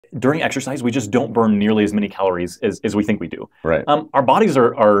during exercise, we just don't burn nearly as many calories as we think we do. Right. Our bodies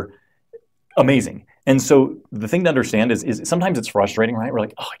are amazing. And so the thing to understand is sometimes it's frustrating, right? We're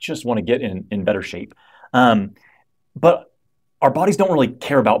like, oh, I just want to get in better shape. But our bodies don't really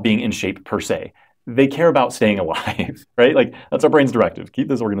care about being in shape per se. They care about staying alive, right? Like that's our brain's directive, keep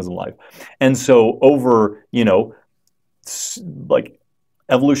this organism alive. And so over, like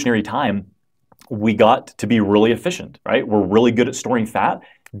evolutionary time, we got to be really efficient, right? We're really good at storing fat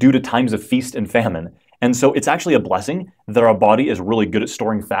due to times of feast and famine. And so it's actually a blessing that our body is really good at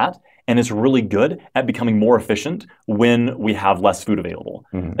storing fat and it's really good at becoming more efficient when we have less food available.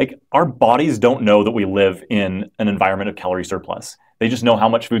 Mm-hmm. Like our bodies don't know that we live in an environment of calorie surplus. They just know how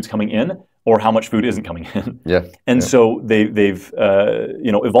much food's coming in or how much food isn't coming in. Yeah. And so they've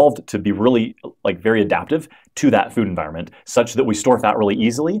evolved to be really like very adaptive to that food environment, such that we store fat really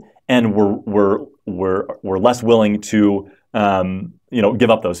easily, and we're less willing to give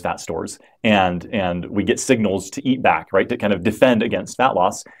up those fat stores, and we get signals to eat back, right, to kind of defend against fat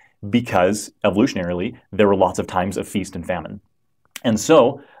loss, because evolutionarily there were lots of times of feast and famine. And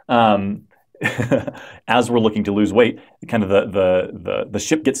so as we're looking to lose weight, kind of the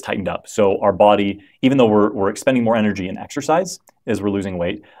ship gets tightened up. So our body, even though we're expending more energy in exercise as we're losing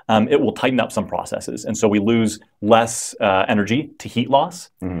weight, it will tighten up some processes. And so we lose less energy to heat loss.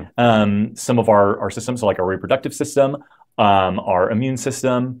 Mm-hmm. Some of our systems, so like our reproductive system, our immune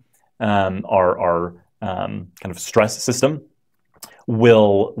system, our kind of stress system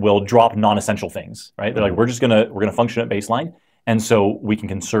will drop non-essential things, right? They're like, we're gonna function at baseline. And so we can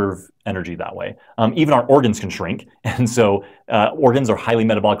conserve energy that way. Even our organs can shrink. And so organs are highly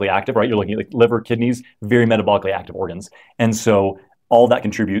metabolically active, right? You're looking at like liver, kidneys, very metabolically active organs. And so all that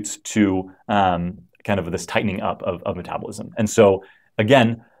contributes to kind of this tightening up of metabolism. And so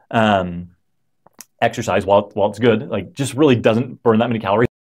again, exercise, while it's good, like just really doesn't burn that many calories.